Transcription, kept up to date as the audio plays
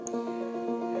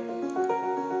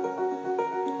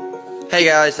Hey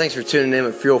guys, thanks for tuning in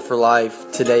with Fuel for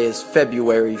Life. Today is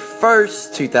February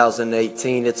 1st,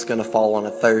 2018. It's going to fall on a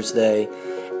Thursday.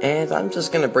 And I'm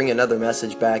just going to bring another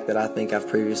message back that I think I've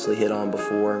previously hit on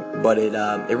before. But it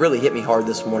really hit me hard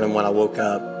this morning when I woke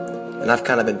up. And I've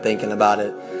kind of been thinking about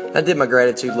it. I did my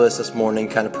gratitude list this morning,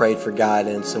 kind of prayed for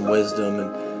guidance and wisdom.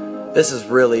 And this is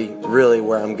really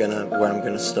where I'm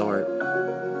gonna start.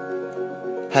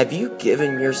 Have you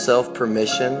given yourself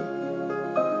permission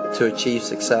to achieve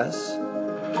success?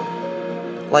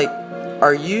 Like,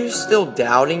 are you still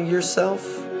doubting yourself?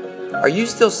 Are you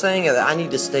still saying that I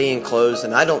need to stay enclosed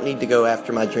and I don't need to go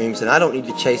after my dreams and I don't need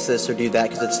to chase this or do that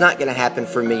because it's not going to happen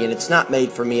for me and it's not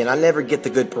made for me and I never get the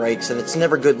good breaks and it's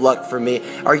never good luck for me?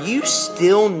 Are you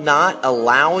still not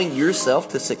allowing yourself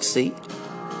to succeed?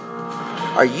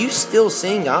 Are you still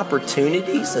seeing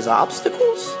opportunities as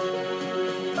obstacles?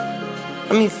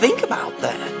 I mean, think about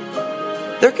that.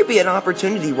 There could be an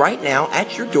opportunity right now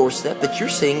at your doorstep that you're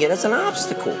seeing it as an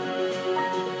obstacle.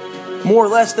 More or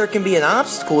less, there can be an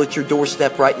obstacle at your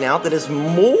doorstep right now that is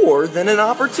more than an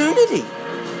opportunity.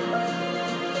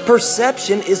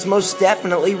 Perception is most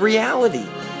definitely reality.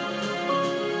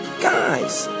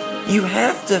 Guys, you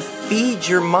have to feed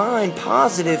your mind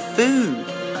positive food.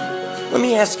 Let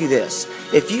me ask you this.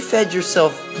 If you fed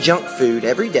yourself junk food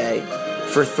every day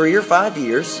for 3 or 5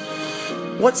 years,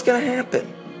 what's going to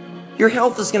happen? Your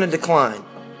health is going to decline.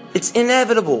 It's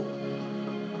inevitable.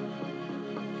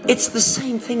 It's the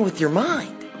same thing with your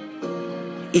mind.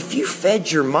 If you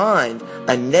fed your mind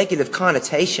a negative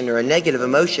connotation or a negative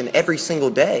emotion every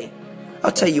single day,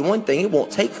 I'll tell you one thing, it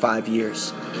won't take 5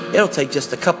 years. It'll take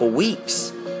just a couple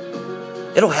weeks.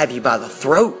 It'll have you by the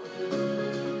throat.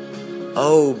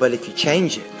 Oh, but if you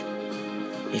change it,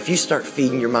 if you start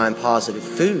feeding your mind positive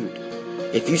food,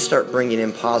 if you start bringing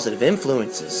in positive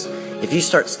influences, if you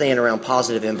start staying around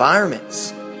positive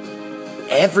environments,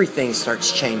 everything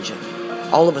starts changing.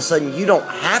 All of a sudden, you don't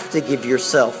have to give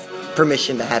yourself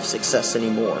permission to have success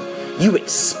anymore. You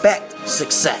expect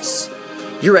success.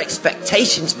 Your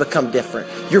expectations become different.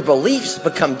 Your beliefs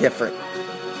become different.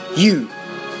 You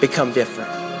become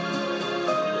different.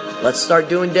 Let's start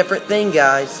doing different things,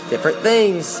 guys. Different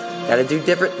things. Got to do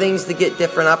different things to get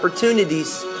different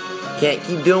opportunities. Can't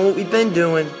keep doing what we've been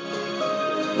doing.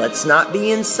 Let's not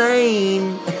be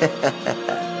insane.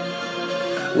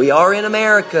 We are in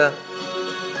America,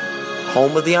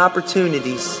 home of the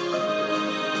opportunities.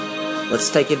 Let's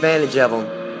take advantage of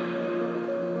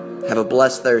them. Have a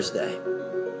blessed Thursday,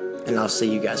 and I'll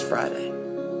see you guys Friday.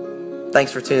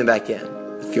 Thanks for tuning back in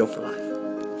with Fuel for Life.